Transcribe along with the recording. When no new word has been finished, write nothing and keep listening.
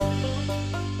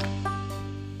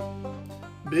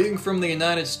Being from the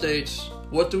United States,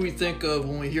 what do we think of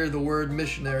when we hear the word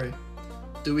missionary?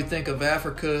 Do we think of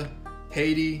Africa,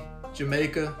 Haiti,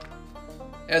 Jamaica?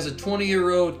 As a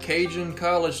 20-year-old Cajun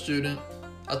college student,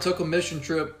 I took a mission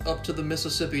trip up to the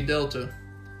Mississippi Delta.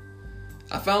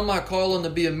 I found my calling to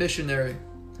be a missionary.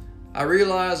 I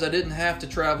realized I didn't have to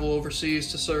travel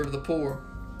overseas to serve the poor.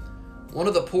 One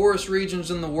of the poorest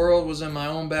regions in the world was in my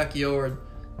own backyard,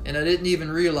 and I didn't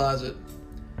even realize it.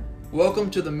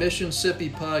 Welcome to the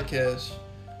Mission-Sippy podcast,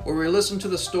 where we listen to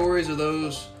the stories of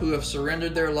those who have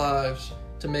surrendered their lives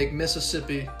to make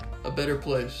Mississippi a better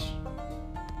place.